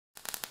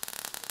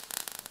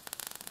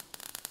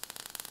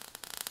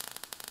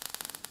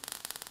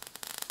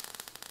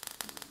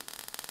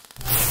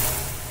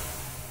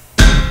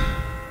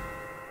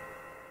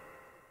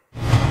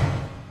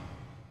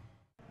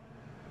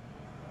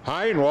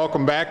Hi and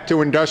welcome back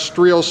to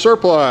Industrial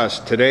Surplus.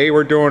 Today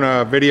we're doing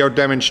a video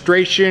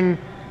demonstration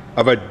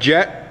of a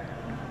jet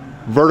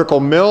vertical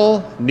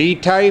mill knee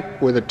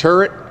type with a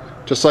turret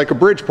just like a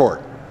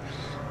Bridgeport.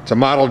 It's a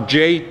model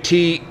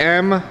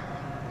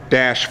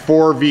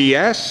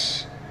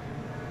JTM-4VS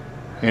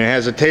and it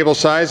has a table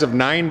size of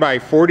 9 by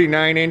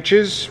 49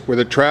 inches with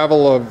a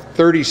travel of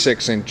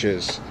 36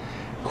 inches.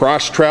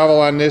 Cross travel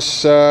on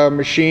this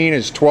machine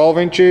is 12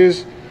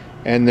 inches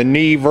and the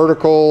knee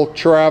vertical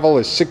travel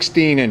is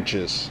 16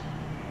 inches.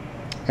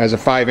 Has a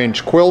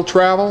 5-inch quill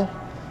travel,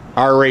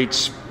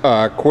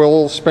 R8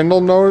 quill spindle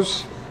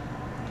nose.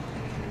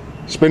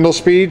 Spindle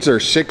speeds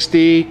are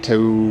 60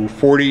 to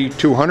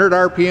 4200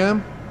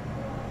 RPM.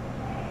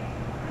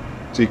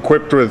 It's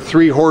equipped with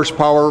 3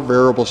 horsepower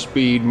variable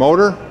speed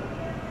motor.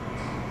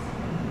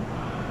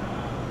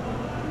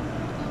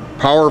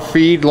 Power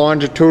feed,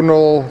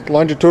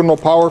 longitudinal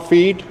power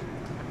feed.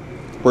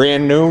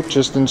 Brand new,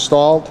 just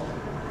installed.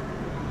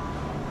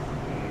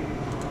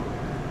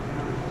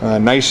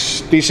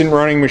 Nice, decent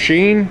running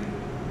machine.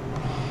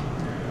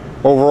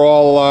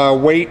 Overall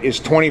weight is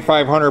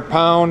 2,500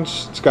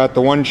 pounds. It's got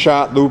the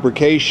one-shot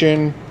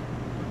lubrication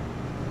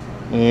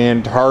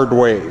and hard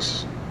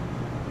ways.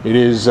 It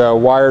is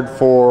wired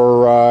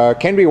for,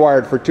 can be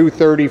wired for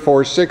 230,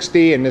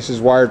 460, and this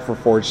is wired for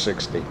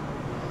 460.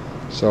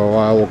 So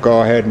I will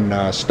go ahead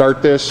and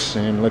start this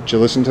and let you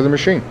listen to the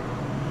machine.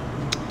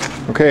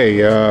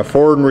 Okay,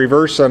 forward and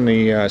reverse on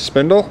the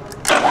spindle.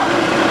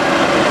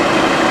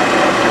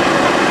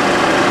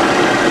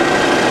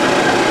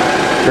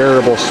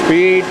 Variable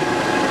speed.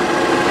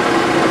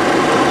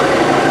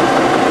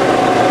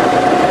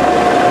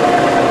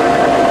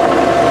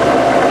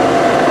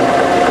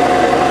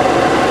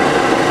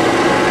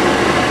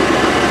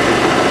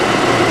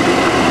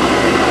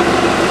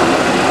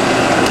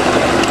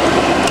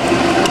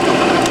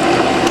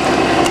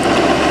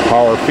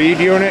 Power feed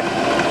unit.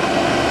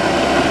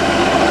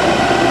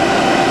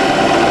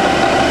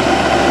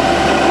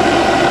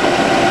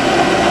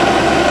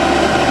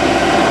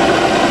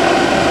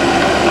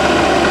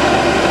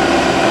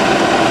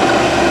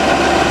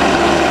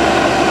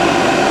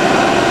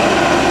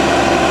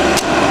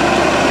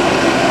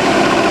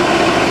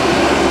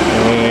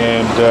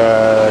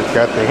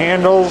 Got the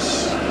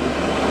handles.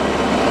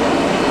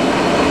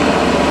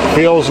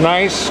 Feels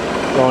nice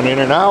going in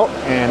and out,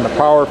 and the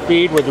power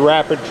feed with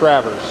rapid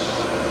traverse.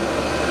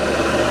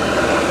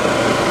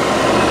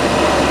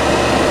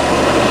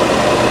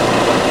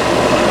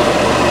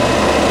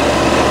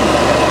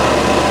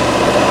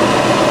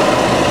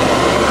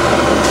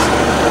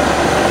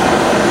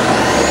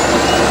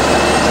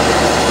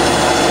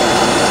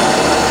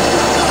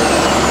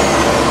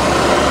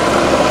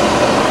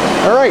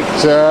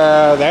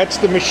 That's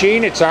the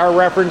machine. It's our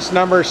reference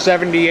number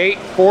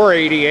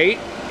 78488,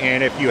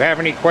 and if you have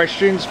any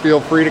questions, feel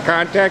free to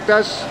contact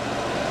us.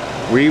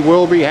 We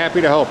will be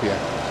happy to help you.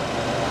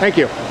 Thank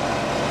you.